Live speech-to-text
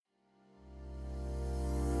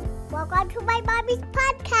Welcome to my mommy's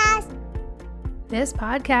podcast. This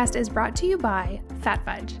podcast is brought to you by Fat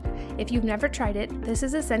Fudge. If you've never tried it, this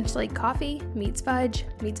is essentially coffee meets fudge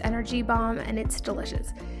meets energy bomb, and it's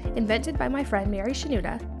delicious. Invented by my friend Mary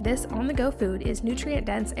Shanuda, this on-the-go food is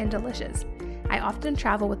nutrient-dense and delicious. I often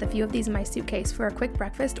travel with a few of these in my suitcase for a quick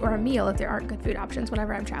breakfast or a meal if there aren't good food options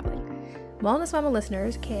whenever I'm traveling. Wellness Mama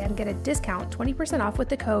listeners can get a discount 20% off with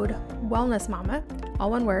the code WellnessMama,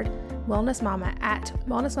 all one word, Wellness Mama at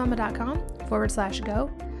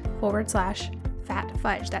wellnessmama.com/go/fat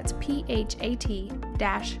fudge. That's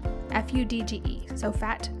PHAT-FUDGE, so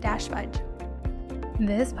fat-fudge.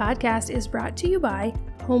 This podcast is brought to you by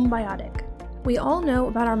Homebiotic. We all know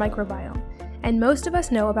about our microbiome, and most of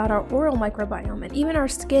us know about our oral microbiome and even our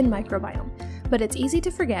skin microbiome, but it's easy to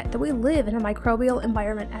forget that we live in a microbial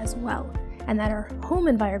environment as well, and that our home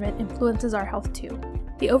environment influences our health too.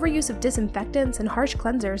 The overuse of disinfectants and harsh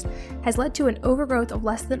cleansers has led to an overgrowth of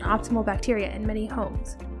less than optimal bacteria in many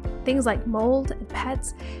homes. Things like mold and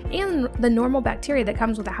pets and the normal bacteria that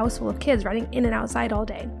comes with a house full of kids running in and outside all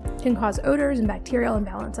day can cause odors and bacterial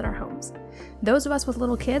imbalance in our homes. Those of us with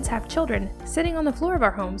little kids have children sitting on the floor of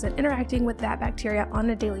our homes and interacting with that bacteria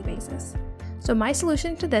on a daily basis. So my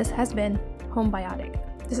solution to this has been Homebiotic.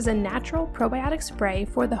 This is a natural probiotic spray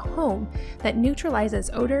for the home that neutralizes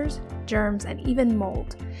odors, germs, and even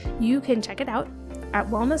mold. You can check it out at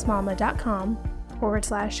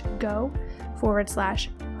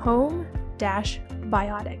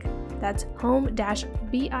wellnessmama.com/go/home-biotic. That's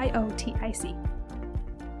home-biotic.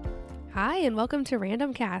 Hi, and welcome to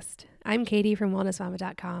Randomcast. I'm Katie from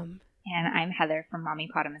wellnessmama.com. And I'm Heather from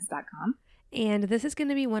mommypotamus.com. And this is going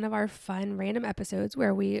to be one of our fun random episodes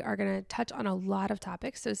where we are going to touch on a lot of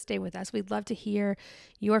topics, so stay with us. We'd love to hear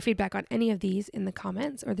your feedback on any of these in the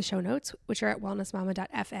comments or the show notes, which are at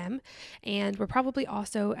wellnessmama.fm. And we're probably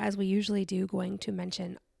also, as we usually do, going to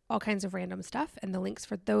mention all kinds of random stuff, and the links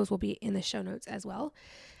for those will be in the show notes as well.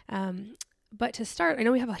 But to start, I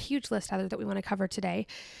know we have a huge list, Heather, that we want to cover today.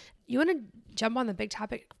 You want to jump on the big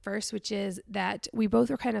topic first, which is that we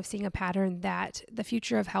both are kind of seeing a pattern that the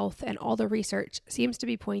future of health and all the research seems to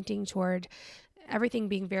be pointing toward everything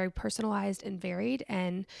being very personalized and varied,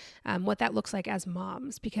 and what that looks like as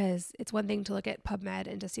moms, because it's one thing to look at PubMed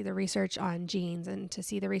and to see the research on genes and to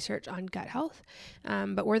see the research on gut health,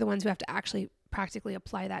 but we're the ones who have to actually practically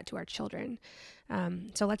apply that to our children.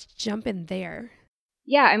 So let's jump in there.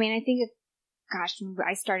 Yeah, I mean, I think, when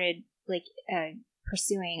I started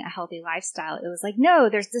pursuing a healthy lifestyle, it was like, no,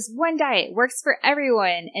 there's this one diet, works for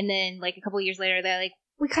everyone. And then a couple of years later, they're like,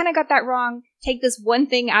 we kind of got that wrong. Take this one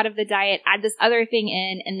thing out of the diet, add this other thing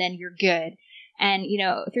in, and then you're good. And,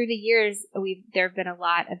 through the years, there have been a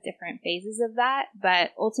lot of different phases of that.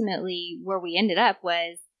 But ultimately, where we ended up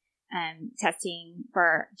was testing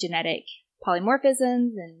for genetic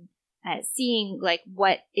polymorphisms and seeing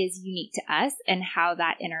what is unique to us and how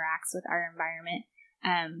that interacts with our environment.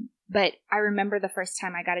 But I remember the first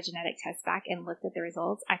time I got a genetic test back and looked at the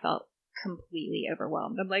results, I felt completely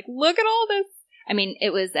overwhelmed. I'm like, look at all this. I mean,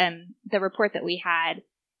 it was the report that we had.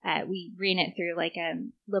 We ran it through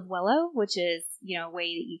Livewello, which is a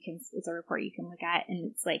way that it's a report you can look at, and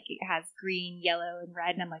it's it has green, yellow, and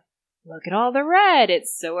red. And I'm like, look at all the red.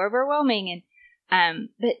 It's so overwhelming.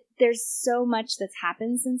 And but there's so much that's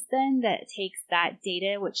happened since then that takes that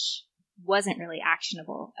data, which wasn't really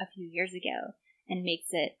actionable a few years ago, and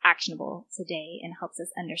makes it actionable today and helps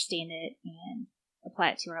us understand it and apply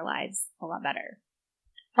it to our lives a lot better.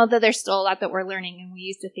 Although there's still a lot that we're learning, and we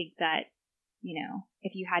used to think that,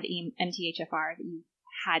 if you had MTHFR, that you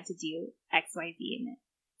had to do X, Y, Z, and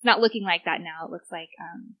it's not looking like that now. It looks like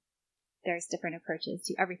there's different approaches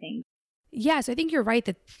to everything. Yeah, so I think you're right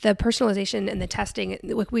that the personalization and the testing,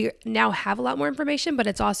 we now have a lot more information, but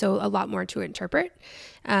it's also a lot more to interpret.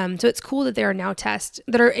 So it's cool that there are now tests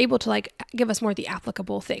that are able to give us more the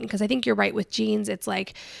applicable thing. Because I think you're right with genes, it's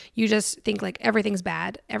you just think everything's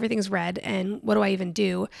bad, everything's red, and what do I even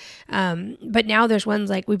do? But now there's ones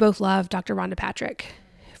we both love Dr. Rhonda Patrick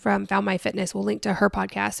from Found My Fitness. We'll link to her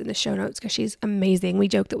podcast in the show notes because she's amazing. We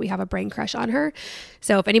joke that we have a brain crush on her.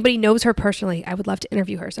 So if anybody knows her personally, I would love to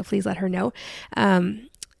interview her. So please let her know.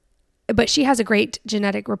 But she has a great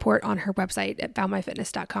genetic report on her website at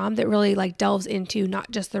foundmyfitness.com that really delves into not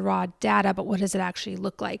just the raw data, but what does it actually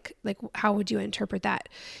look like? How would you interpret that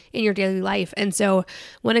in your daily life? And so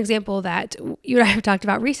one example that you and I have talked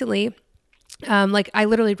about recently Like I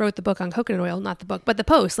literally wrote the book on coconut oil, not the book, but the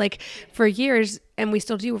post, like for years, and we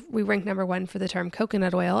still do. We ranked number one for the term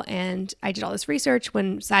coconut oil. And I did all this research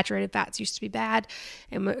when saturated fats used to be bad.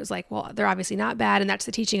 And it was like, well, they're obviously not bad. And that's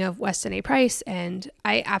the teaching of Weston A. Price. And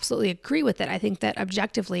I absolutely agree with it. I think that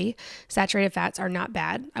objectively, saturated fats are not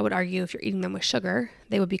bad. I would argue if you're eating them with sugar,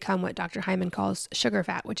 they would become what Dr. Hyman calls sugar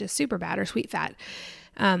fat, which is super bad, or sweet fat.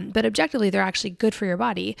 But objectively, they're actually good for your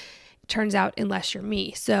body. Turns out, unless you're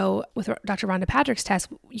me. So with Dr. Rhonda Patrick's test,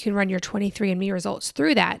 you can run your 23andMe results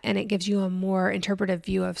through that, and it gives you a more interpretive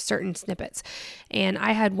view of certain snippets. And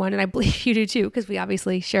I had one, and I believe you do too, because we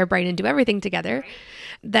obviously share a brain and do everything together,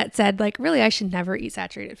 that said, like, really, I should never eat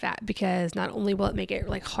saturated fat, because not only will it make it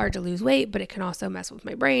like hard to lose weight, but it can also mess with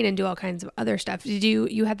my brain and do all kinds of other stuff. Did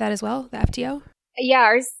you had that as well, the FTO?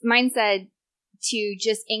 Yeah, mine said to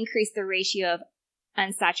just increase the ratio of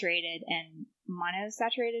unsaturated and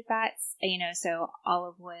monosaturated fats, so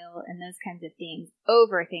olive oil and those kinds of things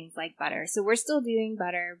over things like butter. So we're still doing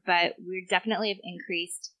butter, but we definitely have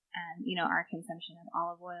increased, our consumption of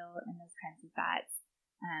olive oil and those kinds of fats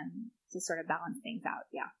to sort of balance things out.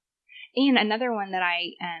 Yeah. And another one that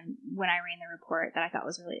I, when I ran the report that I thought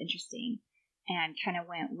was really interesting and kind of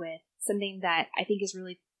went with something that I think is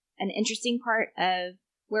really an interesting part of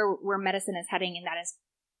where medicine is heading. And that is,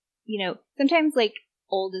 sometimes like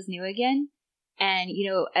old is new again. And,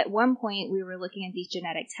 at one point we were looking at these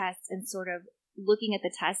genetic tests and sort of looking at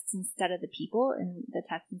the tests instead of the people and the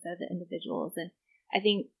tests instead of the individuals. And I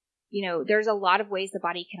think, there's a lot of ways the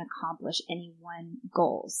body can accomplish any one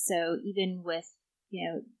goal. So even with,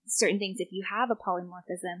 certain things, if you have a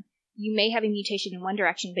polymorphism, you may have a mutation in one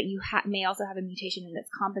direction, but you may also have a mutation that's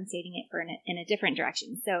compensating it for in a different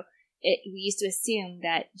direction. So we used to assume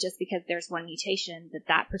that just because there's one mutation,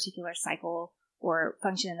 that particular cycle or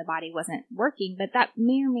function in the body wasn't working, but that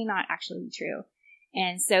may or may not actually be true.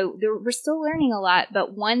 And so we're still learning a lot,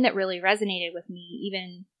 but one that really resonated with me,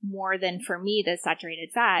 even more than for me, the saturated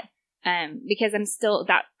fat, because I'm still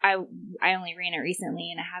I only ran it recently,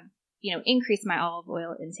 and I have, increased my olive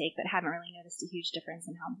oil intake, but haven't really noticed a huge difference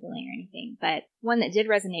in how I'm feeling or anything. But one that did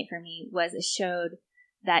resonate for me was it showed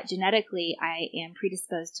that genetically I am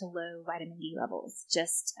predisposed to low vitamin D levels,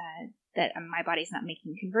 just that my body's not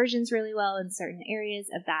making conversions really well in certain areas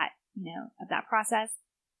of that, of that process.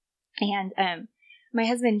 And my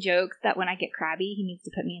husband jokes that when I get crabby, he needs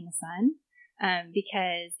to put me in the sun,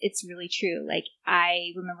 because it's really true. Like,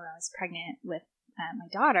 I remember I was pregnant with my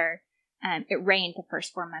daughter. It rained the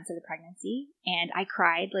first 4 months of the pregnancy, and I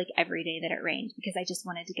cried like every day that it rained because I just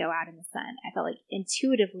wanted to go out in the sun. I felt like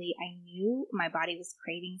intuitively I knew my body was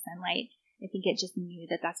craving sunlight. I think it just knew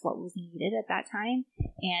that that's what was needed at that time.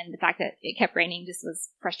 And the fact that it kept raining just was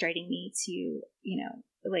frustrating me to,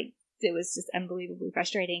 it was just unbelievably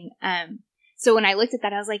frustrating. So when I looked at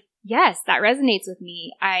that, I was like, yes, that resonates with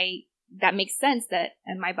me. That makes sense that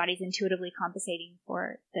my body's intuitively compensating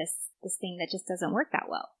for this thing that just doesn't work that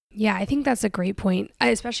well. Yeah, I think that's a great point,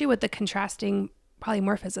 especially with the contrasting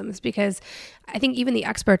polymorphisms, because I think even the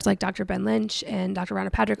experts like Dr. Ben Lynch and Dr.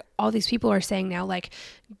 Rhonda Patrick, all these people are saying now, like,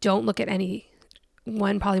 don't look at any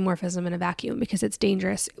one polymorphism in a vacuum, because it's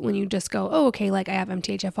dangerous when you just go, oh, okay, like I have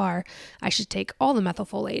MTHFR, I should take all the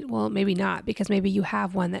methylfolate. Well, maybe not, because maybe you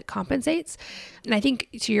have one that compensates. And I think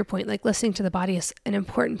to your point, like listening to the body is an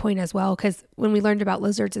important point as well, because when we learned about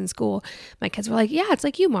lizards in school, my kids were like, yeah, it's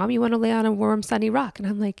like you, Mom, you want to lay on a warm, sunny rock. And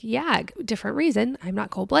I'm like, yeah, different reason. I'm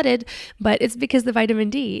not cold-blooded, but it's because the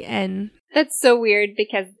vitamin D. And that's so weird,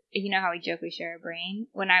 because you know how we joke we share a brain?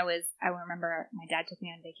 I remember my dad took me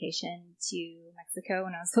on vacation to Mexico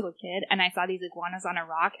when I was a little kid, and I saw these iguanas on a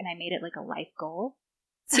rock, and I made it like a life goal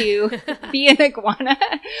to be an iguana,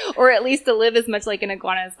 or at least to live as much like an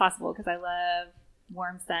iguana as possible, because I love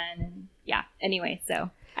warm sun. And yeah, anyway, so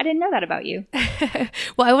I didn't know that about you.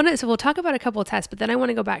 Well, so we'll talk about a couple of tests, but then I want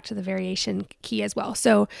to go back to the variation key as well.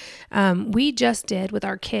 So we just did with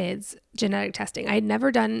our kids genetic testing. I had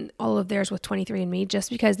never done all of theirs with 23andMe, just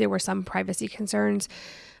because there were some privacy concerns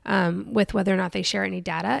with whether or not they share any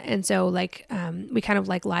data. And so we kind of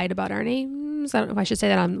lied about our names. I don't know if I should say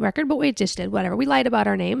that on record, but we just did whatever. We lied about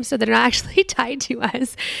our names so they're not actually tied to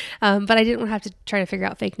us. But I didn't want to have to try to figure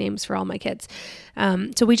out fake names for all my kids.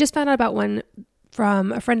 So we just found out about one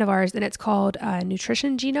from a friend of ours, and it's called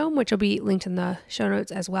Nutrition Genome, which will be linked in the show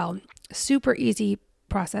notes as well. Super easy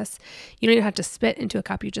process. You don't even have to spit into a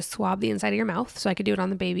cup. You just swab the inside of your mouth. So I could do it on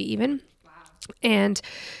the baby even. Wow. And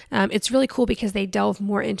it's really cool because they delve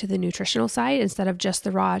more into the nutritional side instead of just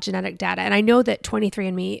the raw genetic data. And I know that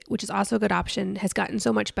 23andMe, which is also a good option, has gotten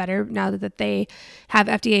so much better now that they have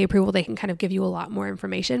FDA approval. They can kind of give you a lot more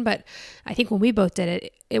information. But I think when we both did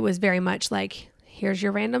it, it was very much like, here's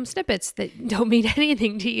your random snippets that don't mean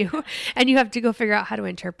anything to you, and you have to go figure out how to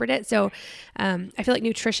interpret it. So I feel like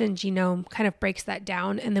Nutrition Genome kind of breaks that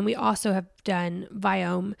down. And then we also have done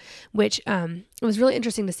Viome, which was really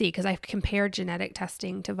interesting to see because I've compared genetic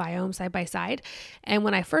testing to Viome side by side. And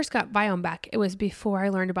when I first got Viome back, it was before I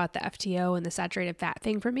learned about the FTO and the saturated fat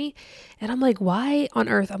thing for me. And I'm like, why on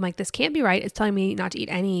earth? I'm like, this can't be right. It's telling me not to eat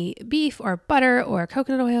any beef or butter or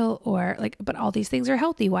coconut oil or like, but all these things are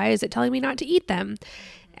healthy. Why is it telling me not to eat them?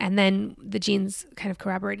 And then the genes kind of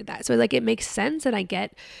corroborated that. So like, it makes sense. And I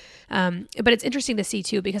get, but it's interesting to see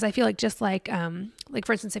too, because I feel like just like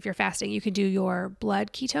for instance, if you're fasting, you can do your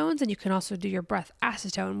blood ketones and you can also do your breath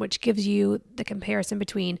acetone, which gives you the comparison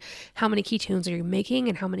between how many ketones are you making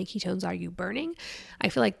and how many ketones are you burning. I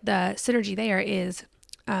feel like the synergy there is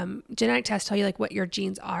genetic tests tell you like what your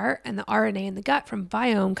genes are, and the RNA in the gut from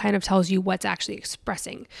Viome kind of tells you what's actually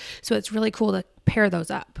expressing. So it's really cool to pair those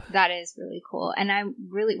up. That is really cool. And I'm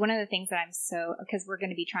really, one of the things that because we're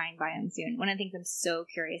going to be trying Viome soon, one of the things I'm so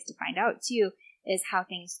curious to find out too is how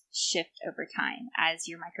things shift over time as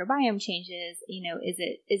your microbiome changes. Is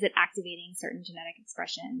it activating certain genetic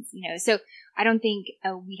expressions? So I don't think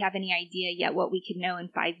we have any idea yet what we could know in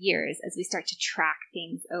 5 years as we start to track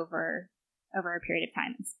things over a period of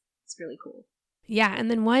time. It's really cool. Yeah.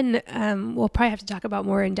 And then one, we'll probably have to talk about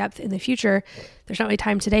more in depth in the future. There's not really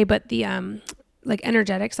time today, but the,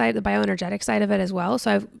 energetic side, the bioenergetic side of it as well.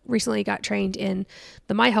 So I've recently got trained in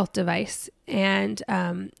the My Health device and,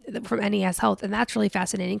 from NES Health. And that's really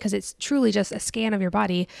fascinating because it's truly just a scan of your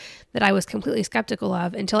body that I was completely skeptical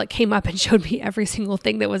of until it came up and showed me every single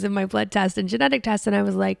thing that was in my blood test and genetic test. And I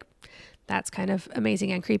was like, that's kind of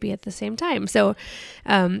amazing and creepy at the same time. So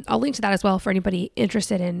I'll link to that as well for anybody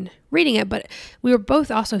interested in reading it. But we were both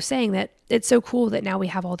also saying that it's so cool that now we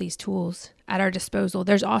have all these tools at our disposal.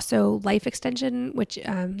 There's also life extension, which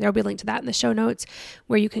there'll be a link to that in the show notes,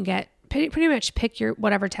 where you can get pretty much pick your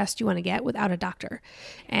whatever test you want to get without a doctor.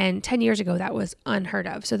 And 10 years ago, that was unheard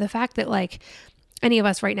of. So the fact that like any of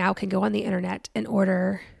us right now can go on the internet and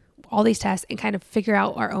order all these tests and kind of figure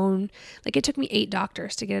out our own, like it took me 8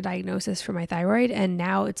 doctors to get a diagnosis for my thyroid. And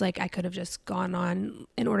now it's like, I could have just gone on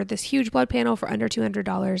and ordered this huge blood panel for under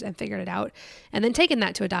 $200 and figured it out. And then taken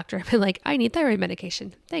that to a doctor and been like, I need thyroid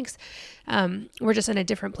medication. Thanks. We're just in a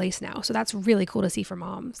different place now. So that's really cool to see for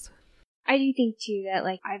moms. I do think too that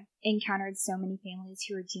like I've encountered so many families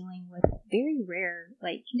who are dealing with very rare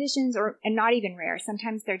like conditions and not even rare.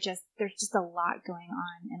 Sometimes there's just a lot going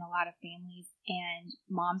on in a lot of families, and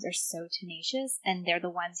moms are so tenacious, and they're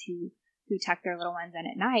the ones who tuck their little ones in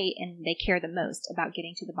at night, and they care the most about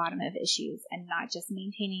getting to the bottom of issues and not just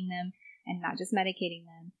maintaining them and not just medicating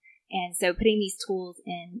them. And so putting these tools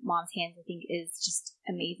in mom's hands, I think, is just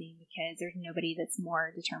amazing because there's nobody that's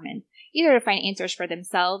more determined either to find answers for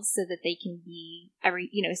themselves so that they can be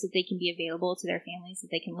so they can be available to their families, so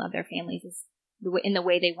they can love their families in the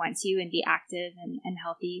way they want to and be active and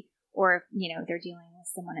healthy, or if they're dealing with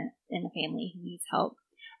someone in the family who needs help.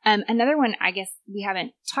 Another one I guess we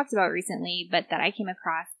haven't talked about recently, but that I came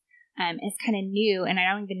across is kind of new, and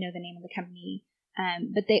I don't even know the name of the company.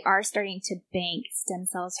 But they are starting to bank stem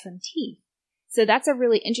cells from teeth. So that's a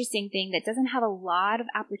really interesting thing that doesn't have a lot of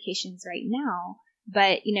applications right now,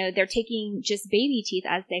 but they're taking just baby teeth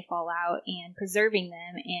as they fall out and preserving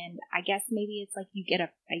them. And I guess maybe it's like you get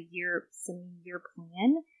a year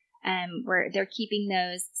plan, where they're keeping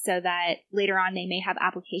those so that later on they may have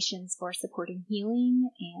applications for supporting healing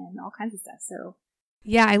and all kinds of stuff. So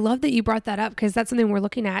yeah, I love that you brought that up because that's something we're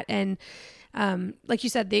looking at. And, like you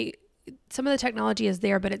said, some of the technology is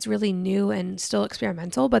there, but it's really new and still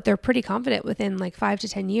experimental, but they're pretty confident within like 5 to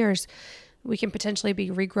 10 years, we can potentially be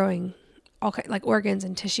regrowing all like organs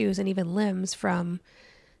and tissues and even limbs from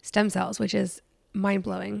stem cells, which is mind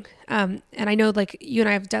blowing. And I know like you and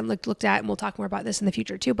I have looked at, and we'll talk more about this in the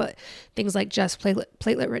future too, but things like just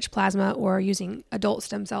platelet rich plasma or using adult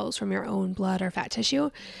stem cells from your own blood or fat tissue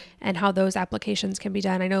and how those applications can be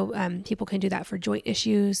done. I know people can do that for joint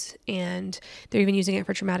issues, and they're even using it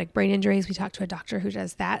for traumatic brain injuries. We talked to a doctor who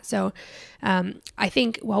does that. So I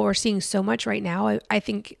think while we're seeing so much right now, I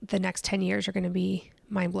think the next 10 years are going to be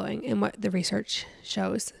mind blowing in what the research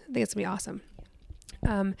shows. I think it's gonna be awesome.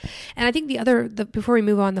 And I think before we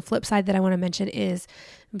move on, the flip side that I want to mention is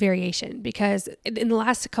variation, because in the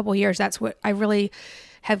last couple of years, that's what I really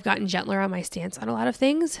have gotten gentler on my stance on a lot of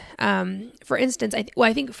things. For instance,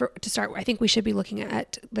 I think we should be looking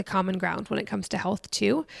at the common ground when it comes to health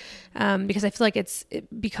too, because I feel like it's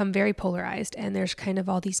become very polarized, and there's kind of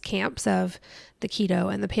all these camps of the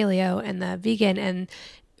keto and the paleo and the vegan, and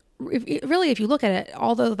if you look at it,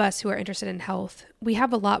 all those of us who are interested in health, we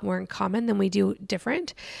have a lot more in common than we do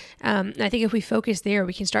different. And I think if we focus there,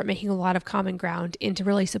 we can start making a lot of common ground into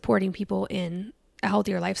really supporting people in a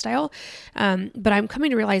healthier lifestyle. But I'm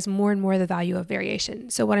coming to realize more and more the value of variation.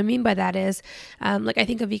 So what I mean by that is, like, I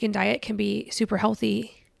think a vegan diet can be super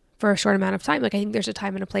healthy for a short amount of time. Like, I think there's a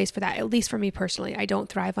time and a place for that, at least for me personally. I don't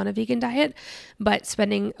thrive on a vegan diet, but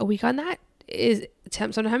spending a week on that is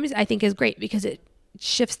sometimes I think is great because it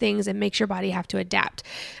shifts things and makes your body have to adapt.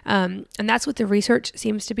 And that's what the research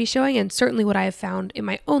seems to be showing. And certainly what I have found in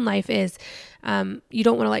my own life is you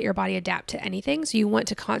don't want to let your body adapt to anything. So you want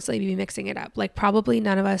to constantly be mixing it up. Like, probably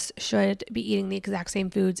none of us should be eating the exact same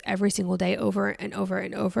foods every single day over and over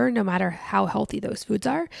and over, no matter how healthy those foods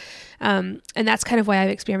are. And that's kind of why I've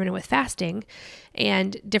experimented with fasting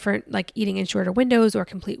and different, like eating in shorter windows or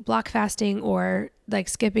complete block fasting, or like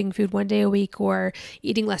skipping food one day a week or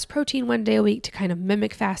eating less protein one day a week to kind of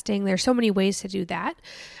mimic fasting. There's so many ways to do that.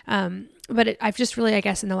 But I've just really, I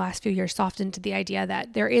guess, in the last few years softened to the idea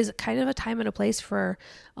that there is kind of a time and a place for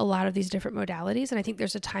a lot of these different modalities. And I think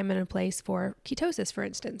there's a time and a place for ketosis, for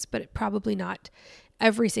instance, but probably not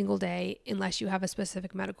every single day unless you have a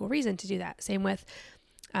specific medical reason to do that. Same with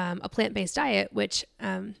a plant-based diet, which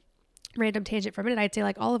random tangent for a minute, I'd say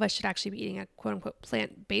like all of us should actually be eating a quote unquote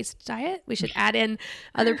plant-based diet. We should add in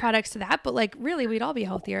other products to that, but like really we'd all be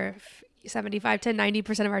healthier if 75 to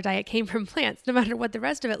 90% of our diet came from plants, no matter what the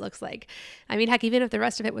rest of it looks like. I mean, heck, even if the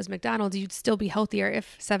rest of it was McDonald's, you'd still be healthier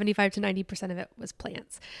if 75 to 90% of it was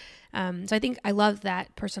plants. So I think I love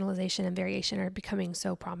that personalization and variation are becoming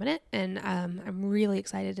so prominent, and I'm really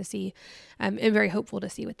excited to see, and very hopeful to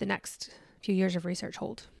see what the next few years of research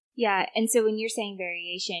hold. Yeah. And so when you're saying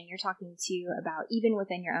variation, you're talking too about even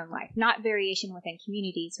within your own life, not variation within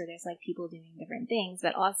communities where there's like people doing different things,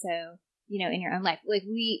 but also, you know, in your own life. Like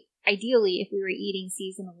ideally, if we were eating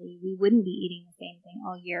seasonally, we wouldn't be eating the same thing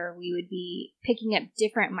all year. We would be picking up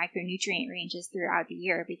different micronutrient ranges throughout the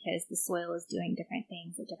year because the soil is doing different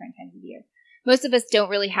things at different times of the year. Most of us don't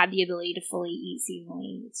really have the ability to fully eat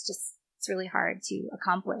seasonally. It's really hard to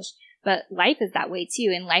accomplish. But life is that way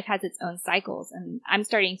too, and life has its own cycles. And I'm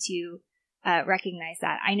starting to recognize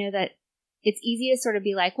that. I know that it's easy to sort of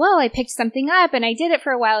be like, well, I picked something up and I did it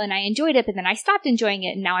for a while and I enjoyed it, but then I stopped enjoying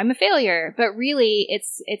it and now I'm a failure. But really,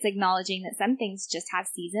 it's acknowledging that some things just have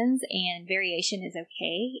seasons and variation is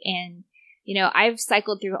okay. And, you know, I've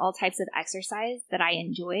cycled through all types of exercise that I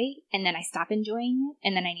enjoy, and then I stop enjoying it,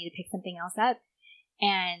 and then I need to pick something else up.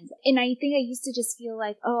 And I think I used to just feel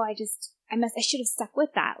like, oh, I should have stuck with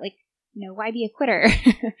that. Like, you know, why be a quitter?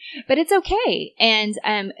 But it's okay. And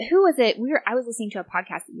who was it? I was listening to a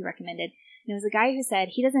podcast that you recommended, and it was a guy who said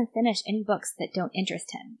he doesn't finish any books that don't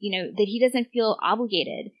interest him. You know, that he doesn't feel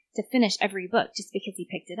obligated to finish every book just because he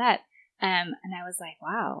picked it up. And I was like,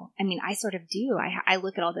 wow. I mean, I sort of do. I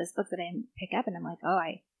look at all those books that I didn't pick up, and I'm like, oh,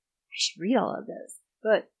 I should read all of those.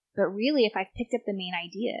 But really, if I've picked up the main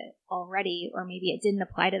idea already, or maybe it didn't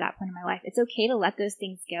apply to that point in my life, it's okay to let those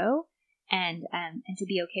things go. And to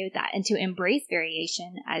be okay with that, and to embrace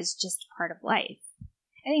variation as just part of life.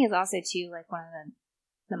 I think it's also too like one of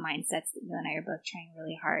the mindsets that you and I are both trying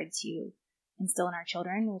really hard to instill in our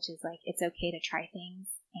children, which is like it's okay to try things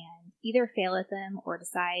and either fail at them or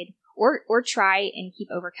decide or try and keep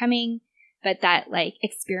overcoming, but that like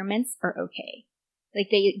experiments are okay. Like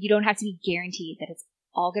you don't have to be guaranteed that it's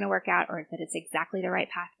all going to work out or that it's exactly the right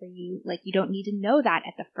path for you. Like you don't need to know that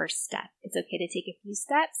at the first step. It's okay to take a few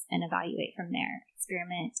steps and evaluate from there.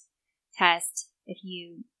 Experiment, test. If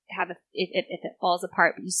you have if it falls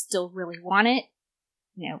apart but you still really want it,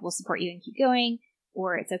 you know, we'll support you and keep going.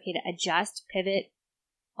 Or it's okay to adjust, pivot,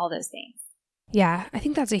 all those things. Yeah, I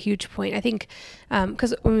think that's a huge point. I think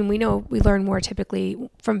because I mean, we know we learn more typically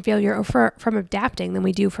from failure or from adapting than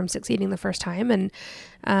we do from succeeding the first time. And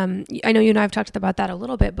I know you and I have talked about that a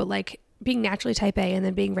little bit, but like being naturally type A and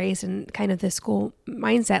then being raised in kind of this school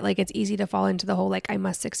mindset, like it's easy to fall into the whole like I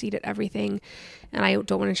must succeed at everything and I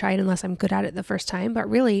don't want to try it unless I'm good at it the first time. But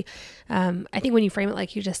really, I think when you frame it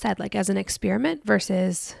like you just said, like as an experiment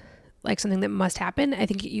versus like something that must happen, I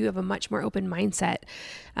think you have a much more open mindset.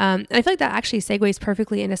 And I feel like that actually segues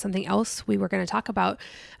perfectly into something else we were going to talk about,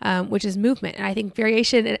 which is movement. And I think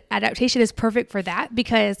variation and adaptation is perfect for that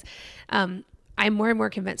because I'm more and more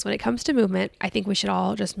convinced when it comes to movement, I think we should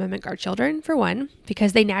all just mimic our children for one,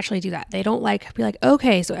 because they naturally do that. They don't be like,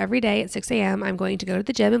 okay, so every day at 6 a.m., I'm going to go to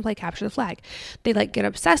the gym and play capture the flag. They get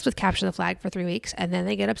obsessed with capture the flag for 3 weeks, and then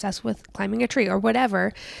they get obsessed with climbing a tree or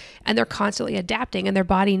whatever. And they're constantly adapting, and their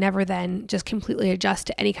body never then just completely adjusts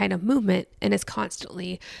to any kind of movement and is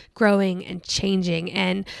constantly growing and changing.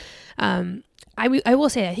 And, I will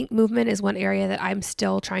say, I think movement is one area that I'm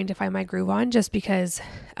still trying to find my groove on, just because,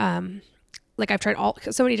 I've tried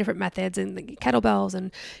so many different methods, and kettlebells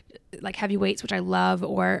and heavy weights, which I love,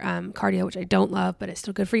 or cardio, which I don't love, but it's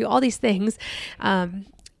still good for you. All these things. And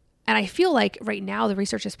I feel like right now the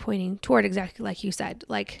research is pointing toward exactly like you said,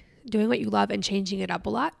 doing what you love and changing it up a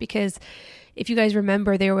lot. Because if you guys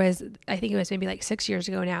remember, I think it was maybe 6 years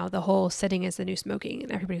ago now, the whole sitting is the new smoking.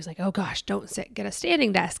 And everybody was like, oh gosh, don't sit, get a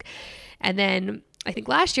standing desk. And then I think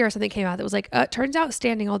last year something came out that was turns out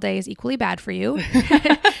standing all day is equally bad for you.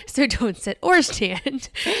 So don't sit or stand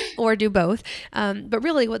or do both. But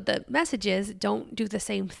really what the message is, don't do the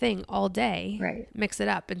same thing all day. Right. Mix it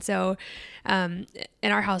up. And so in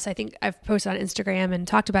our house, I think I've posted on Instagram and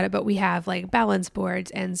talked about it, but we have balance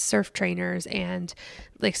boards and surf trainers and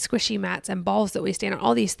squishy mats and balls that we stand on,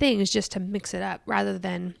 all these things just to mix it up rather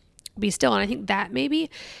than be still. And I think that maybe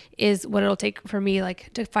is what it'll take for me,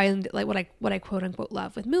 to find what I quote unquote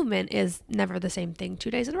love with movement is never the same thing 2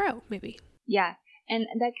 days in a row, maybe. Yeah. And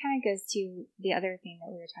that kind of goes to the other thing that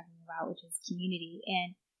we were talking about, which is community.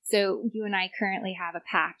 And so you and I currently have a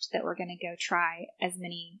pact that we're going to go try as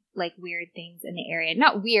many weird things in the area.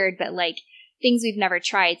 Not weird, but things we've never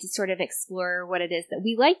tried to sort of explore what it is that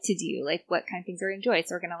we like to do, what kind of things we enjoy.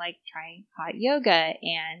 So we're going to try hot yoga,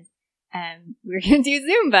 and we're going to do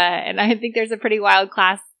Zumba. And I think there's a pretty wild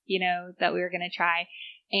class, that we were going to try.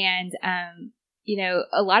 And,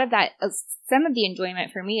 a lot of that, some of the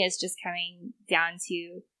enjoyment for me is just coming down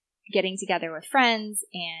to getting together with friends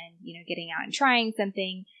and, getting out and trying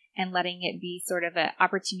something and letting it be sort of an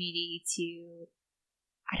opportunity to,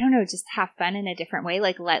 I don't know, just have fun in a different way,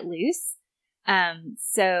 let loose.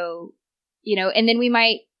 So, and then we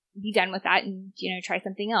might be done with that and, try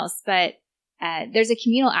something else. But there's a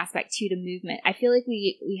communal aspect to movement. I feel like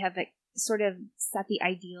we have sort of set the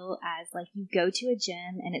ideal as you go to a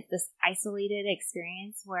gym and it's this isolated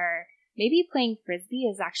experience where maybe playing frisbee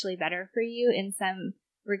is actually better for you in some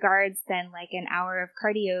regards than an hour of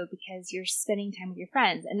cardio because you're spending time with your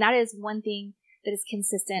friends. And that is one thing that is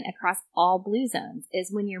consistent across all blue zones,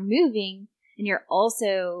 is when you're moving and you're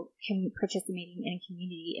also participating in a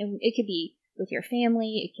community. And it could be with your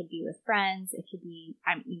family, it could be with friends, it could be,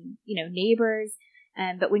 neighbors.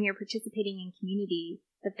 But when you're participating in community,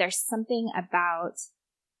 that there's something about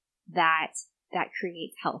that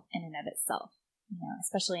creates health in and of itself,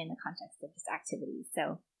 especially in the context of this activity.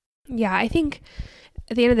 So, yeah, I think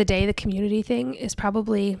at the end of the day, the community thing is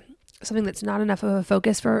probably something that's not enough of a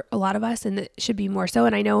focus for a lot of us, and it should be more so.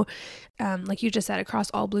 And I know, like you just said,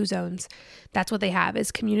 across all blue zones, that's what they have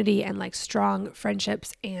is community and strong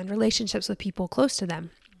friendships and relationships with people close to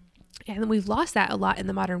them. And we've lost that a lot in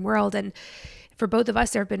the modern world. And for both of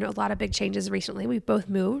us, there have been a lot of big changes recently. We've both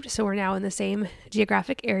moved, so we're now in the same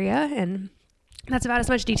geographic area, and that's about as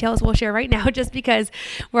much detail as we'll share right now, just because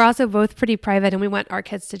we're also both pretty private, and we want our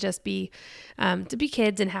kids to just be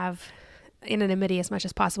kids and have anonymity as much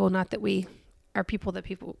as possible. Not that we are people that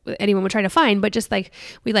anyone would try to find, but just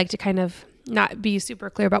we like to kind of not be super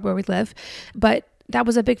clear about where we live. But that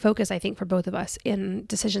was a big focus, I think, for both of us in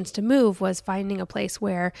decisions to move, was finding a place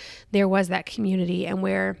where there was that community and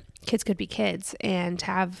where kids could be kids and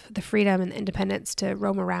have the freedom and the independence to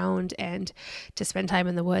roam around and to spend time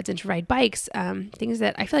in the woods and to ride bikes, things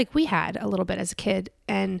that I feel like we had a little bit as a kid,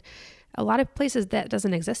 and a lot of places that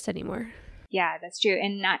doesn't exist anymore. Yeah, that's true.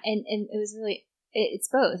 And it was really, it's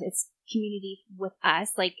both. It's community with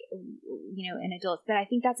us, and adults. But I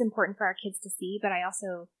think that's important for our kids to see. But I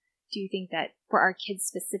also do think that for our kids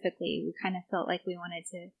specifically, we kind of felt like we wanted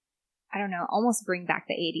to, I don't know, almost bring back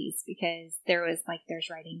the 80s, because there was there's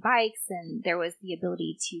riding bikes, and there was the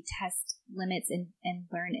ability to test limits and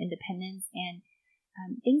learn independence. And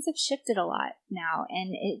things have shifted a lot now.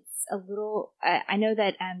 And it's a little, I know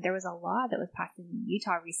that there was a law that was passed in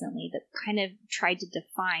Utah recently that kind of tried to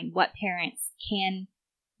define what parents can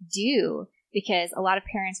do, because a lot of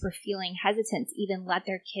parents were feeling hesitant to even let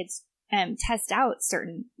their kids test out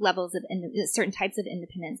certain levels of certain types of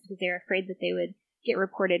independence, because they're afraid that they would get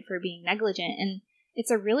reported for being negligent. And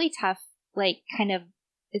it's a really tough,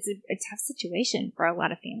 it's a tough situation for a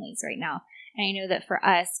lot of families right now. And I know that for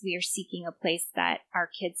us, we are seeking a place that our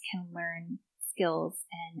kids can learn skills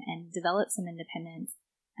and develop some independence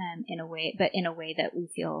in a way that we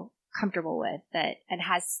feel comfortable with, that it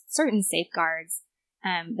has certain safeguards.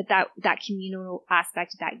 But that communal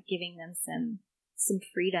aspect, that giving them some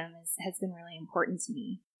freedom has been really important to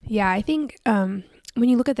me. Yeah, I think when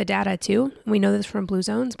you look at the data too, we know this from Blue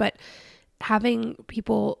Zones, but having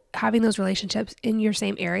those relationships in your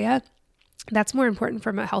same area, that's more important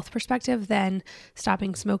from a health perspective than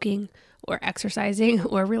stopping smoking or exercising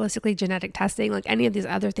or realistically genetic testing, like any of these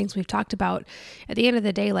other things we've talked about. At the end of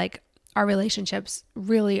the day, like our relationships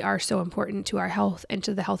really are so important to our health and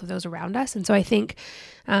to the health of those around us. And so I think,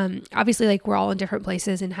 obviously, like we're all in different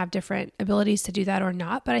places and have different abilities to do that or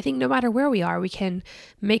not. But I think no matter where we are, we can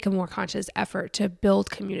make a more conscious effort to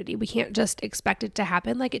build community. We can't just expect it to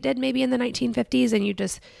happen like it did maybe in the 1950s and you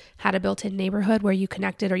just had a built-in neighborhood where you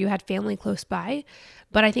connected or you had family close by.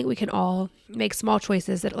 But I think we can all make small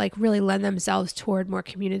choices that like really lend themselves toward more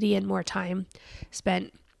community and more time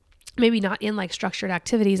spent, maybe not in like structured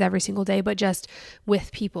activities every single day, but just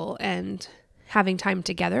with people and having time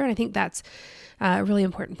together. And I think that's a really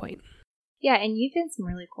important point. Yeah. And you've done some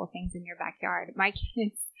really cool things in your backyard. My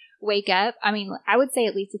kids wake up. I mean, I would say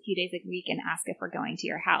at least a few days a week and ask if we're going to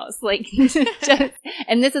your house. Like,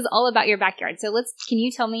 and this is all about your backyard. So can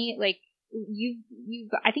you tell me, like,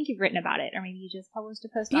 I think you've written about it, or maybe you just published a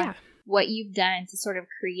post on what you've done to sort of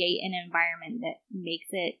create an environment that makes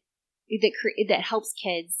it, that helps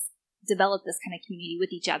kids develop this kind of community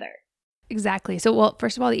with each other. Exactly. So, well,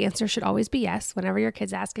 first of all, the answer should always be yes. Whenever your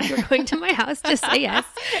kids ask if you're going to my house, just say yes.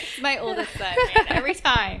 It's my oldest son, man, every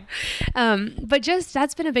time. But just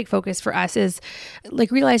that's been a big focus for us, is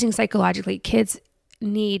like realizing psychologically kids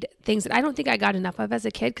need things that I don't think I got enough of as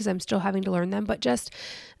a kid because I'm still having to learn them, but just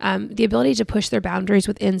the ability to push their boundaries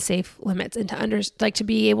within safe limits and to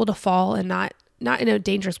be able to fall and not in a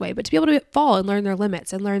dangerous way, but to be able to fall and learn their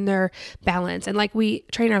limits and learn their balance. And like we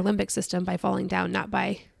train our limbic system by falling down, not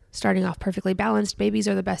by starting off perfectly balanced. Babies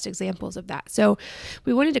are the best examples of that. So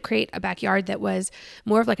we wanted to create a backyard that was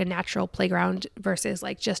more of like a natural playground versus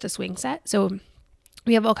like just a swing set. So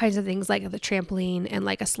we have all kinds of things like the trampoline and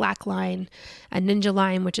like a slack line, a ninja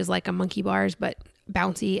line, which is like a monkey bars, but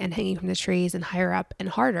bouncy and hanging from the trees and higher up and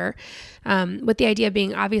harder. With the idea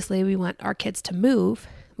being, obviously, we want our kids to move,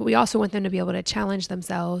 but we also want them to be able to challenge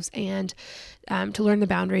themselves and to learn the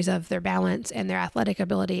boundaries of their balance and their athletic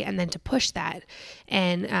ability, and then to push that.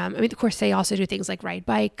 And of course, they also do things like ride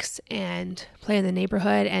bikes and play in the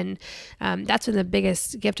neighborhood. And that's been the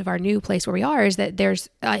biggest gift of our new place where we are, is that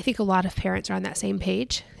I think a lot of parents are on that same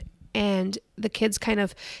page. And the kids kind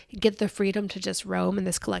of get the freedom to just roam in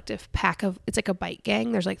this collective pack it's like a bike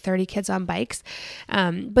gang. There's like 30 kids on bikes.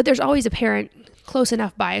 But there's always a parent close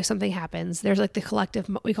enough by if something happens. There's like the collective,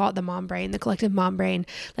 we call it the collective mom brain.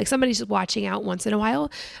 Like somebody's just watching out once in a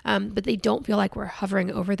while, but they don't feel like we're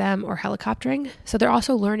hovering over them or helicoptering. So they're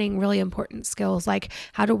also learning really important skills, like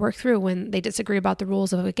how to work through when they disagree about the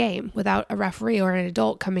rules of a game without a referee or an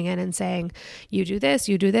adult coming in and saying, you do this,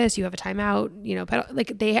 you have a timeout, but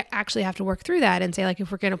like they actually have to work through that and say, like,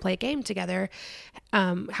 if we're going to play a game together,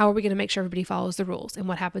 how are we going to make sure everybody follows the rules? And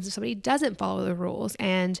what happens if somebody doesn't follow the rules?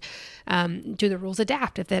 And do the rules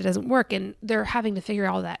adapt if that doesn't work? And they're having to figure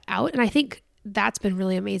all that out. And I think that's been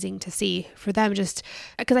really amazing to see for them, just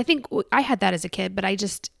because I think I had that as a kid, but I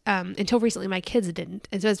just, until recently, my kids didn't.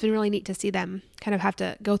 And so it's been really neat to see them kind of have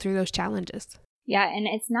to go through those challenges. Yeah. And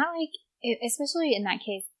it's not like, especially in that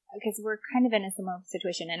case, because we're kind of in a similar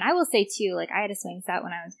situation. And I will say too, like I had a swing set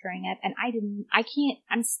when I was growing up, and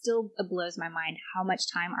it blows my mind how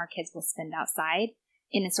much time our kids will spend outside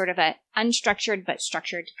in a sort of a unstructured but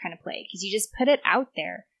structured kind of play. Because you just put it out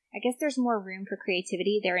there. I guess there's more room for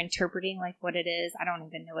creativity. They're interpreting like what it is. I don't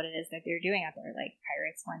even know what it is that they're doing out there, like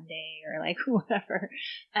pirates one day or like whatever.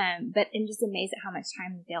 But I'm just amazed at how much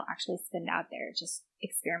time they'll actually spend out there just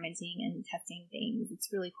experimenting and testing things.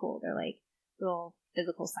 It's really cool. They're like little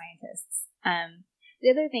physical scientists.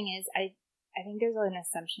 The other thing is, I think there's an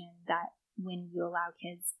assumption that when you allow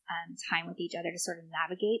kids time with each other to sort of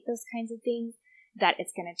navigate those kinds of things, that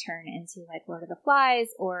it's going to turn into like Lord of the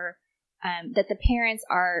Flies, or that the parents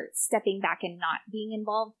are stepping back and not being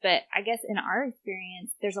involved. But I guess in our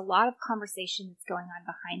experience, there's a lot of conversation that's going on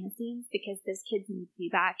behind the scenes, because those kids need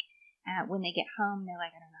feedback. When they get home, they're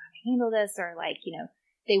like, I don't know how to handle this, or like,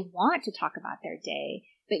 they want to talk about their day,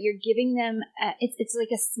 but you're giving them, it's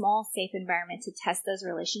like a small, safe environment to test those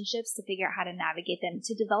relationships, to figure out how to navigate them,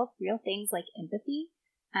 to develop real things like empathy,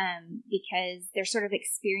 because they're sort of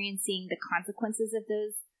experiencing the consequences of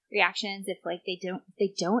those reactions. If like they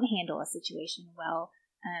don't handle a situation well,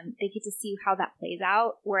 they get to see how that plays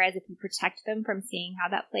out. Whereas if you protect them from seeing how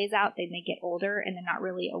that plays out, then they get older and they're not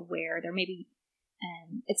really aware. They're maybe,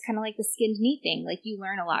 it's kind of like the skinned knee thing. Like you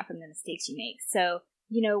learn a lot from the mistakes you make. So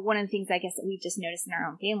one of the things I guess that we've just noticed in our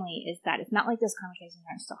own family is that it's not like those conversations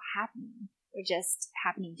aren't still happening. They're just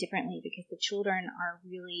happening differently because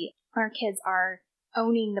our kids are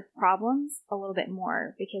owning the problems a little bit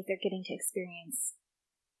more because they're getting to experience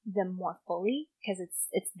them more fully because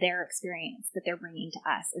it's their experience that they're bringing to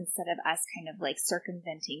us instead of us kind of like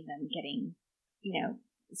circumventing them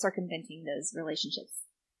circumventing those relationships.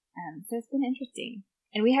 So it's been interesting.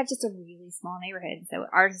 And we have just a really small neighborhood, so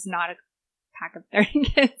ours is not a pack of 30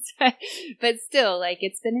 kids, but still, like,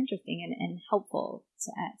 it's been interesting and helpful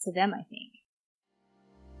to them, I think.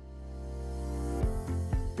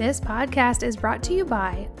 This podcast is brought to you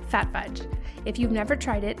by Fat Fudge. If you've never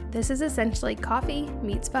tried it, this is essentially coffee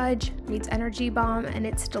meets fudge meets energy bomb, and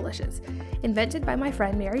it's delicious. Invented by my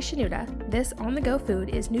friend Mary Shanuda, this on-the-go food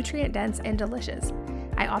is nutrient-dense and delicious.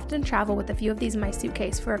 I often travel with a few of these in my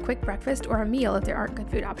suitcase for a quick breakfast or a meal if there aren't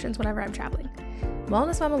good food options whenever I'm traveling.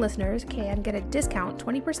 Wellness Mama listeners can get a discount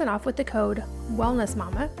 20% off with the code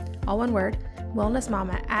WellnessMama, all one word, Wellness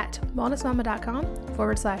Mama at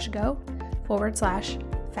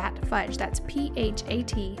wellnessmama.com/go/fat fudge. That's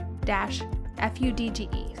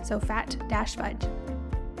PHAT-FUDGE, so fat-fudge.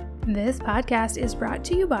 This podcast is brought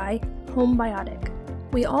to you by Homebiotic.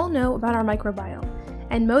 We all know about our microbiome,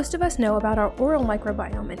 and most of us know about our oral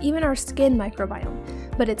microbiome and even our skin microbiome,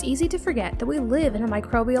 but it's easy to forget that we live in a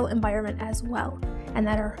microbial environment as well, and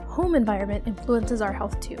that our home environment influences our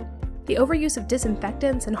health too. The overuse of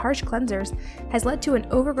disinfectants and harsh cleansers has led to an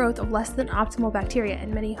overgrowth of less than optimal bacteria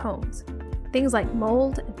in many homes. Things like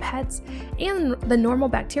mold and pets and the normal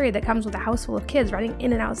bacteria that comes with a house full of kids running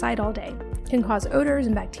in and outside all day can cause odors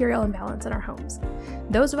and bacterial imbalance in our homes.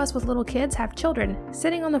 Those of us with little kids have children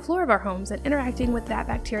sitting on the floor of our homes and interacting with that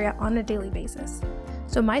bacteria on a daily basis.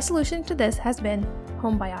 So my solution to this has been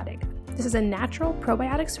Homebiotic. This is a natural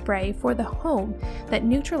probiotic spray for the home that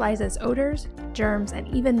neutralizes odors, germs, and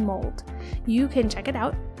even mold. You can check it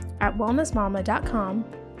out at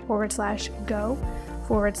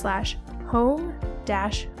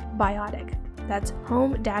wellnessmama.com/go/home-biotic. That's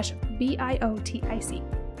home-biotic.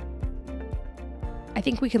 I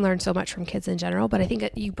think we can learn so much from kids in general, but I think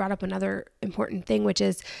you brought up another important thing, which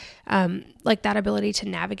is like that ability to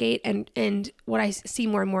navigate. And what I see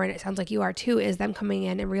more and more, and it sounds like you are too, is them coming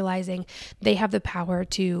in and realizing they have the power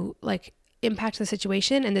to like impact the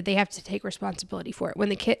situation and that they have to take responsibility for it. When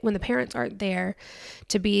the parents aren't there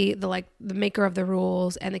to be the maker of the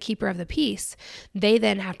rules and the keeper of the peace, they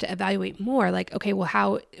then have to evaluate more like, okay,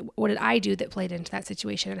 well, what did I do that played into that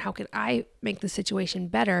situation, and how can I make the situation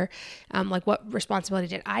better? Like, what responsibility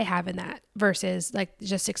did I have in that versus like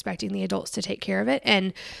just expecting the adults to take care of it.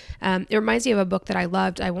 And it reminds me of a book that I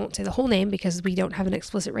loved. I won't say the whole name because we don't have an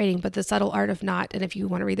explicit rating, but The Subtle Art of Not. And if you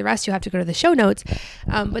want to read the rest, you'll have to go to the show notes.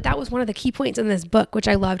 But that was one of the key points in this book, which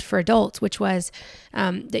I loved for adults, which was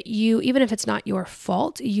that even if it's not your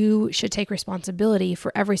fault, you should take responsibility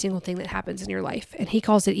for every single thing that happens in your life. And he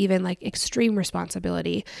calls it even like extreme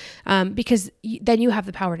responsibility, because then you have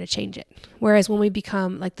the power to change it. Whereas when we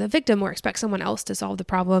become like the victim or expect someone else to solve the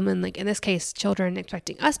problem, and like in this case, children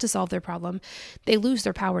expecting us to solve their problem, they lose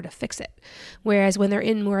their power to fix it. Whereas when they're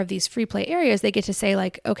in more of these free play areas, they get to say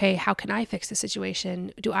like, okay, how can I fix the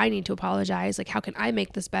situation? Do I need to apologize? Like, how can I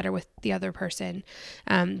make this better with the other person?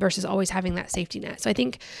 Versus always having that safety net. So I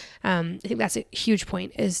think that's a huge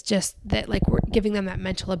point, is just that like we're giving them that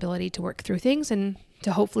mental ability to work through things and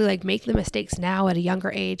to hopefully like make the mistakes now at a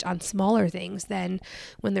younger age on smaller things than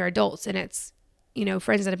when they're adults. And it's,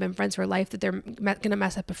 friends that have been friends for life that they're going to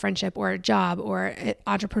mess up a friendship or a job or an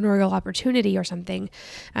entrepreneurial opportunity or something.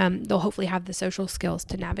 They'll hopefully have the social skills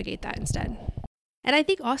to navigate that instead. And I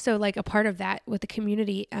think also like a part of that with the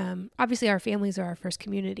community, obviously our families are our first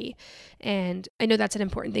community. And I know that's an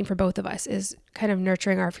important thing for both of us, is kind of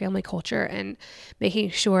nurturing our family culture and making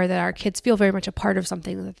sure that our kids feel very much a part of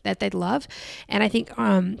something that they love. And I think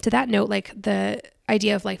to that note, like the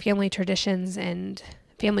idea of like family traditions and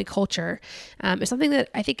family culture is something that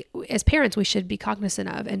I think as parents we should be cognizant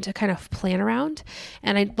of and to kind of plan around.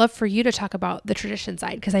 And I'd love for you to talk about the tradition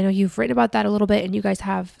side, because I know you've written about that a little bit and you guys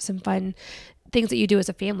have some fun things that you do as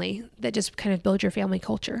a family that just kind of build your family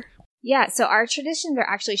culture. Yeah, so our traditions are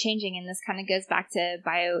actually changing, and this kind of goes back to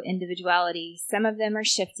bio-individuality. Some of them are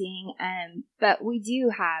shifting, but we do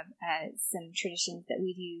have some traditions that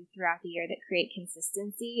we do throughout the year that create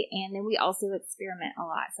consistency, and then we also experiment a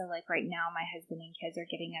lot. So like right now, my husband and kids are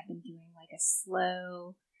getting up and doing like a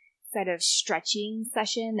slow sort of stretching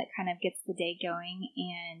session that kind of gets the day going,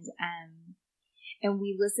 and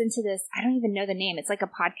we listen to this, I don't even know the name. It's like a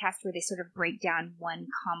podcast where they sort of break down one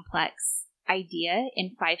complex idea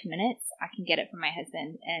in 5 minutes. I can get it from my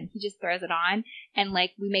husband, and he just throws it on, and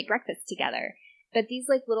like we make breakfast together. But these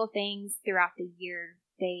like little things throughout the year,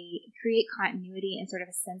 they create continuity and sort of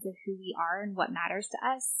a sense of who we are and what matters to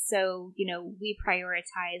us. So, we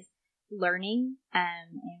prioritize learning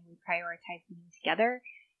and we prioritize being together.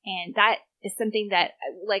 And that is something that,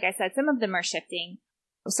 like I said, some of them are shifting.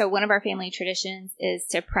 So one of our family traditions is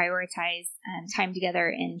to prioritize time together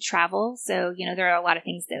in travel. So, there are a lot of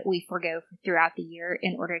things that we forgo throughout the year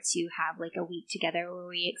in order to have like a week together where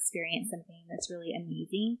we experience something that's really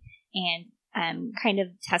amazing and kind of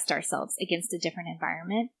test ourselves against a different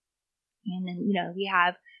environment. And then, we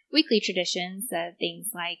have weekly traditions of things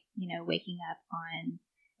like, waking up on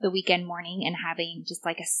the weekend morning and having just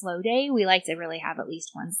like a slow day. We like to really have at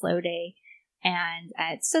least one slow day and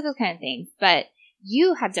so those kind of things. But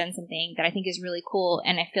you have done something that I think is really cool,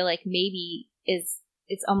 and I feel like maybe it's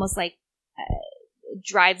almost like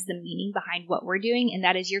drives the meaning behind what we're doing, and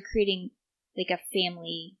that is you're creating like a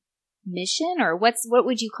family mission, or what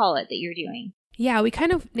would you call it that you're doing? Yeah, we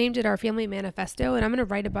kind of named it our family manifesto, and I'm going to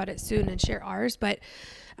write about it soon and share ours, but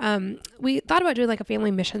we thought about doing like a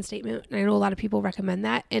family mission statement, and I know a lot of people recommend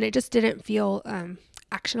that, and it just didn't feel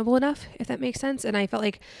actionable enough, if that makes sense. And I felt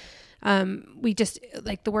like we just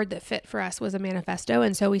like the word that fit for us was a manifesto.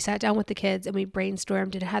 And so we sat down with the kids and we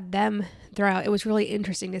brainstormed and had them throw out. It was really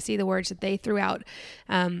interesting to see the words that they threw out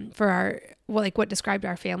for our, what described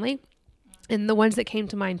our family. And the ones that came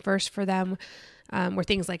to mind first for them were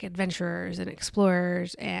things like adventurers and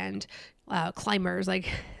explorers and climbers. Like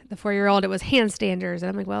the 4-year-old, it was handstanders. And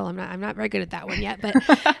I'm like, well, I'm not very good at that one yet, but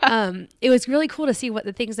it was really cool to see what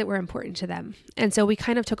the things that were important to them. And so we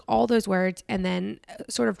kind of took all those words and then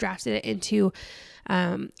sort of drafted it into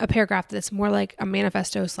a paragraph that's more like a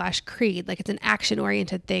manifesto / creed. Like it's an action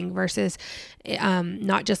oriented thing versus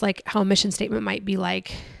not just like how a mission statement might be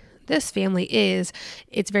like, this family is.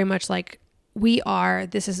 It's very much like,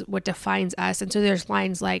 this is what defines us. And so there's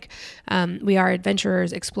lines like, we are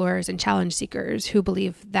adventurers, explorers, and challenge seekers who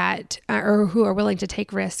believe that, or who are willing to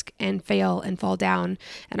take risk and fail and fall down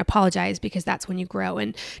and apologize because that's when you grow,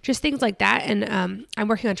 and just things like that. And I'm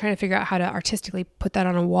working on trying to figure out how to artistically put that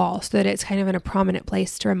on a wall so that it's kind of in a prominent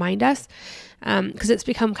place to remind us, because it's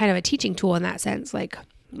become kind of a teaching tool in that sense. Like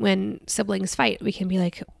when siblings fight, we can be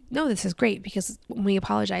like, no, this is great, because when we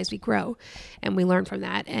apologize, we grow and we learn from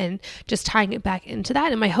that, and just tying it back into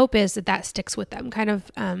that. And my hope is that sticks with them kind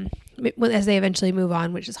of as they eventually move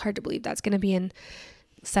on, which is hard to believe. That's going to be in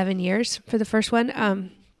 7 years for the first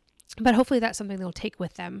one. But hopefully that's something they'll take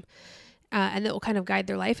with them and that will kind of guide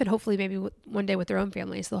their life, and hopefully maybe one day with their own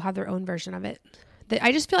families, they'll have their own version of it.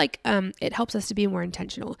 I just feel like it helps us to be more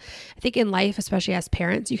intentional. I think in life, especially as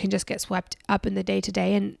parents, you can just get swept up in the day to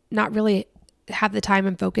day and not really have the time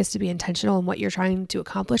and focus to be intentional in what you're trying to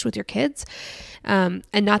accomplish with your kids. And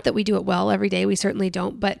not that we do it well every day. We certainly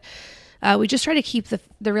don't, but we just try to keep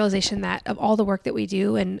the realization that of all the work that we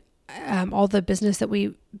do and all the business that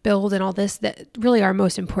we build and all this, that really our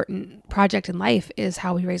most important project in life is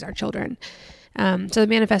how we raise our children. So the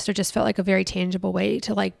manifesto just felt like a very tangible way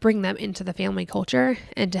to like bring them into the family culture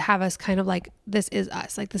and to have us kind of like, this is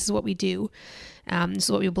us, like this is what we do. This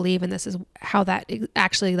is what we believe, and this is how that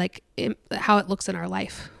actually like how it looks in our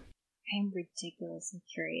life. I'm ridiculously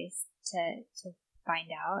curious to find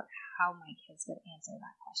out how my kids would answer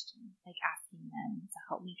that question, like asking them to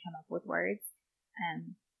help me come up with words.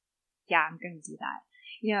 Yeah, I'm going to do that.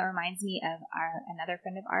 It reminds me of another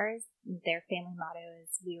friend of ours. Their family motto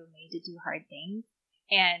is, we were made to do hard things.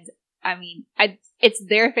 And I mean, it's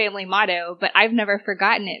their family motto, but I've never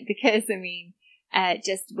forgotten it because,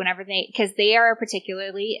 just whenever because they are a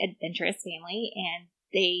particularly adventurous family, and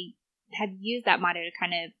they have used that motto to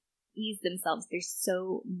kind of ease themselves through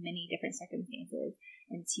so many different circumstances,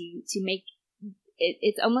 and to make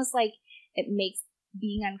it's almost like it makes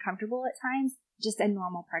being uncomfortable at times just a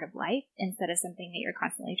normal part of life instead of something that you're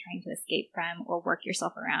constantly trying to escape from or work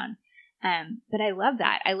yourself around. But I love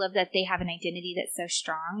that. I love that they have an identity that's so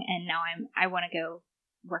strong, and now I want to go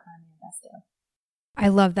work on a manifesto. I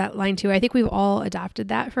love that line too. I think we've all adopted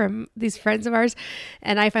that from these friends of ours.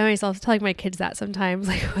 And I find myself telling my kids that sometimes,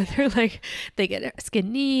 like when they're like, they get a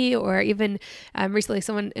skin knee, or even recently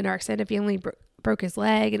someone in our extended family broke his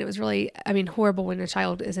leg, and it was really, horrible when a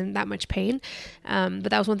child is in that much pain. But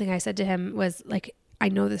that was one thing I said to him was like, I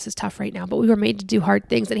know this is tough right now, but we were made to do hard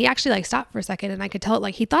things. And he actually like stopped for a second, and I could tell it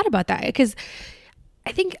like he thought about that, because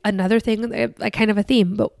I think another thing, like kind of a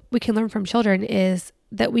theme, but we can learn from children, is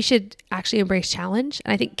that we should actually embrace challenge.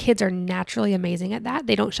 And I think kids are naturally amazing at that.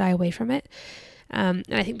 They don't shy away from it. And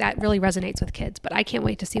I think that really resonates with kids, but I can't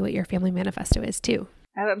wait to see what your family manifesto is too.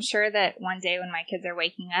 I'm sure that one day when my kids are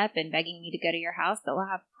waking up and begging me to go to your house, they'll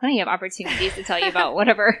have plenty of opportunities to tell you about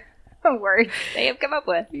whatever words they have come up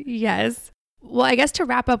with. Yes. Well, I guess to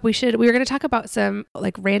wrap up, we were going to talk about some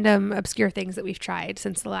like random obscure things that we've tried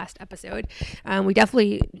since the last episode.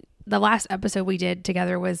 The last episode we did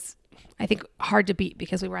together was, I think, hard to beat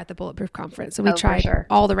because we were at the Bulletproof Conference. So we tried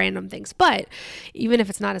all the random things. But even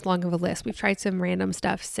if it's not as long of a list, we've tried some random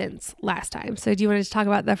stuff since last time. So do you want to just talk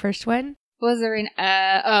about the first one? What was there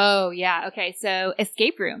yeah. Okay. So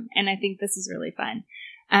escape room. And I think this is really fun.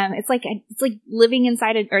 It's like living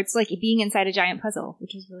inside it's like being inside a giant puzzle,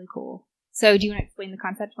 which is really cool. So do you want to explain the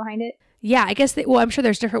concept behind it? Yeah, I guess, I'm sure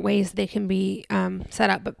there's different ways they can be set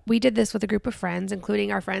up, but we did this with a group of friends,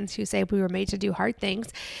 including our friends who say we were made to do hard things.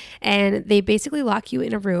 And they basically lock you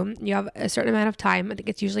in a room. You have a certain amount of time. I think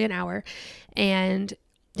it's usually an hour. And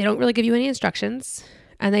they don't really give you any instructions.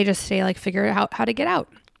 And they just say, like, figure out how to get out.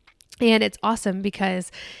 And it's awesome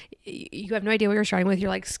because you have no idea what you're starting with. You're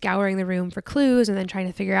like scouring the room for clues and then trying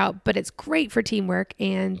to figure out, but it's great for teamwork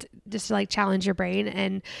and just to like challenge your brain.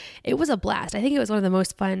 And it was a blast. I think it was one of the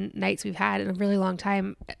most fun nights we've had in a really long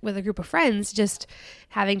time with a group of friends, just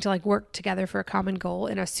having to like work together for a common goal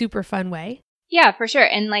in a super fun way. Yeah, for sure.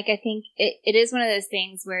 And like, I think it is one of those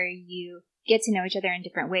things where you get to know each other in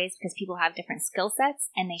different ways because people have different skill sets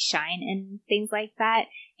and they shine in things like that.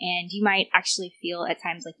 And you might actually feel at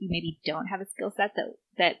times like you maybe don't have a skill set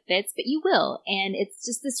that fits, but you will. And it's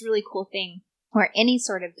just this really cool thing where any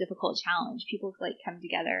sort of difficult challenge, people like come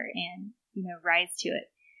together and, rise to it.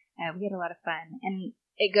 We had a lot of fun. And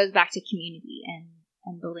it goes back to community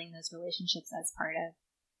and building those relationships as part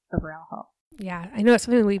of overall health. Yeah, I know it's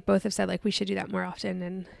something we both have said, like we should do that more often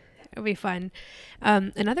and it'll be fun.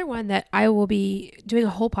 Another one that I will be doing a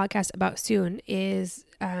whole podcast about soon is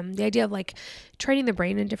the idea of like training the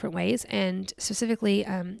brain in different ways. And specifically,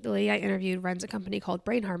 the lady I interviewed runs a company called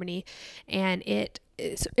Brain Harmony, and it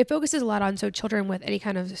focuses a lot on children with any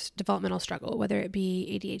kind of developmental struggle, whether it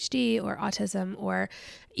be ADHD or autism or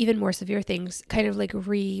even more severe things, kind of like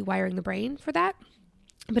rewiring the brain for that.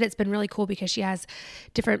 But it's been really cool because she has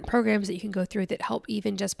different programs that you can go through that help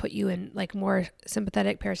even just put you in like more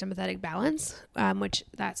sympathetic, parasympathetic balance, which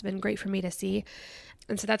that's been great for me to see.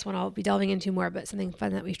 And so that's one I'll be delving into more, but something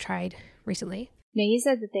fun that we've tried recently. Now, you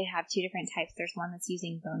said that they have two different types. There's one that's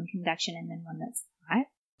using bone conduction and then one that's not.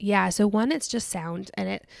 Yeah, so one, it's just sound, and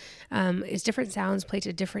it is different sounds played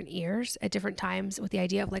to different ears at different times with the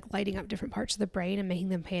idea of like lighting up different parts of the brain and making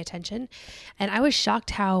them pay attention. And I was shocked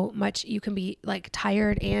how much you can be like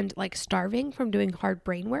tired and like starving from doing hard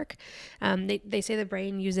brain work. They say the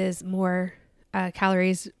brain uses more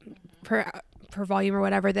calories per volume or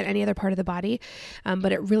whatever than any other part of the body,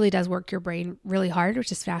 but it really does work your brain really hard,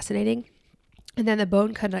 which is fascinating. And then the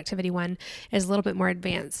bone conductivity one is a little bit more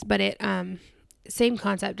advanced, but it same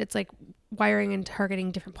concept. It's like wiring and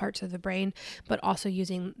targeting different parts of the brain, but also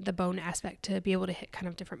using the bone aspect to be able to hit kind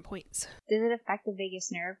of different points. Does it affect the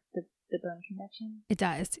vagus nerve, the bone conduction? It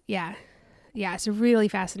does. Yeah. Yeah. It's really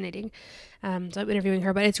fascinating. So I'm interviewing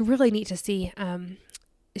her, but it's really neat to see.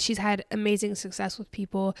 She's had amazing success with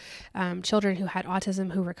people, children who had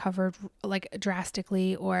autism who recovered like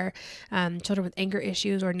drastically, or children with anger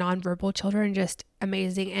issues or nonverbal children, just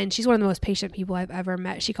amazing. And she's one of the most patient people I've ever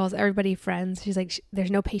met. She calls everybody friends. She's like, there's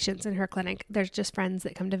no patients in her clinic. There's just friends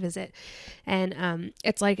that come to visit. And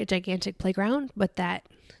it's like a gigantic playground, but that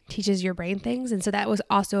teaches your brain things. And so that was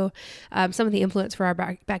also some of the influence for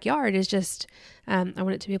our backyard is just, I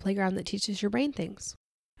want it to be a playground that teaches your brain things.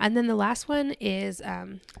 And then the last one is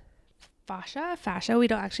fascia. We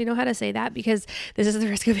don't actually know how to say that because this is the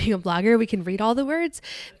risk of being a blogger. We can read all the words,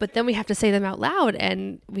 but then we have to say them out loud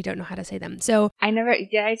and we don't know how to say them. So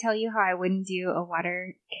did I tell you how I wouldn't do a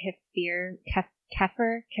water kefir,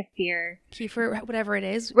 whatever it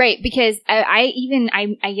is. Right. Because I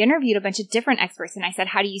interviewed a bunch of different experts and I said,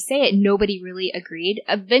 how do you say it? Nobody really agreed.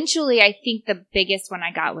 Eventually, I think the biggest one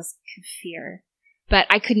I got was kefir. But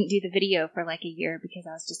I couldn't do the video for like a year because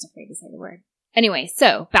I was just afraid to say the word. Anyway,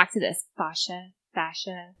 so back to this. Fascia.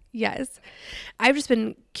 Yes. I've just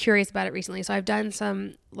been curious about it recently. So I've done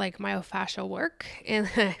some like myofascial work and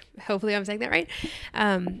hopefully I'm saying that right.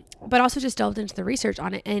 But also just delved into the research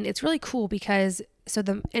on it. And it's really cool because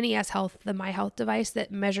the NES Health, the My Health device that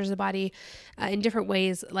measures the body in different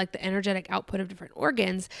ways, like the energetic output of different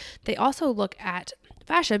organs, they also look at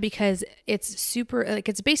fascia because it's super, like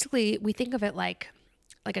it's basically, we think of it like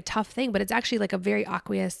a tough thing, but it's actually like a very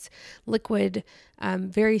aqueous, liquid,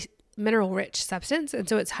 very mineral rich substance. And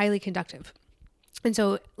so it's highly conductive. And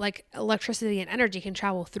so like electricity and energy can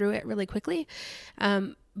travel through it really quickly.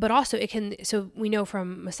 But also it can, so we know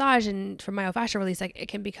from massage and from myofascial release, like it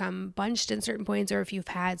can become bunched in certain points, or if you've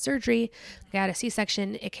had surgery, like I had a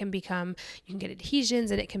C-section, it can become, you can get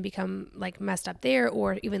adhesions and it can become like messed up there,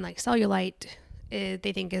 or even like cellulite, they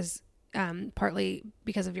think is partly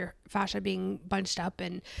because of your fascia being bunched up.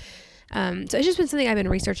 And so it's just been something I've been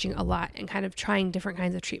researching a lot and kind of trying different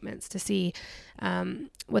kinds of treatments to see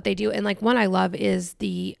what they do. And like one I love is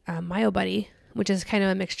the MyoBuddy, which is kind of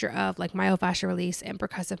a mixture of like myofascial release and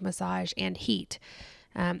percussive massage and heat.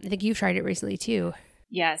 I think you've tried it recently too.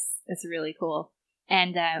 Yes, it's really cool.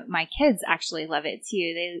 And my kids actually love it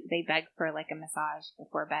too. They beg for like a massage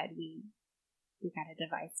before bed. We got a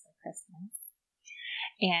device for Christmas,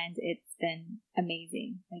 and it's been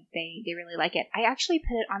amazing. Like they really like it. I actually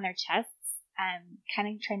put it on their chests, kind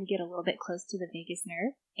of trying to get a little bit close to the vagus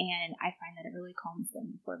nerve, and I find that it really calms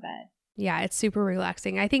them before bed. Yeah, it's super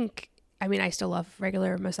relaxing. I mean, I still love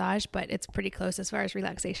regular massage, but it's pretty close as far as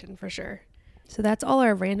relaxation for sure. So that's all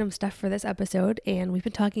our random stuff for this episode. And we've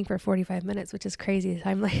been talking for 45 minutes, which is crazy.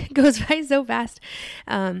 Time like goes by so fast.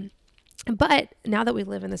 But now that we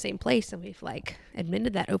live in the same place and we've like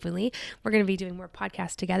admitted that openly, we're going to be doing more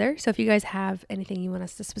podcasts together. So if you guys have anything you want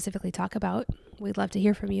us to specifically talk about, we'd love to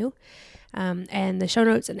hear from you. And the show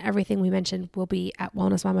notes and everything we mentioned will be at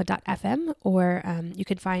wellnessmama.fm, or you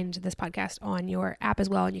can find this podcast on your app as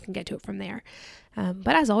well, and you can get to it from there.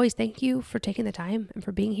 But as always, thank you for taking the time and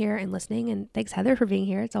for being here and listening. And thanks, Heather, for being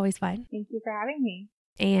here. It's always fun. Thank you for having me.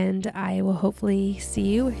 And I will hopefully see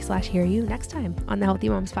you/hear you next time on the Healthy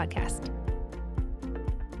Moms Podcast.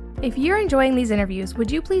 If you're enjoying these interviews,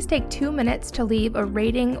 would you please take 2 minutes to leave a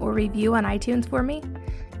rating or review on iTunes for me?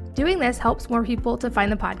 Doing this helps more people to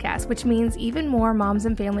find the podcast, which means even more moms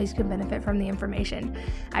and families can benefit from the information.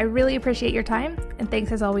 I really appreciate your time, and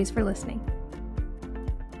thanks as always for listening.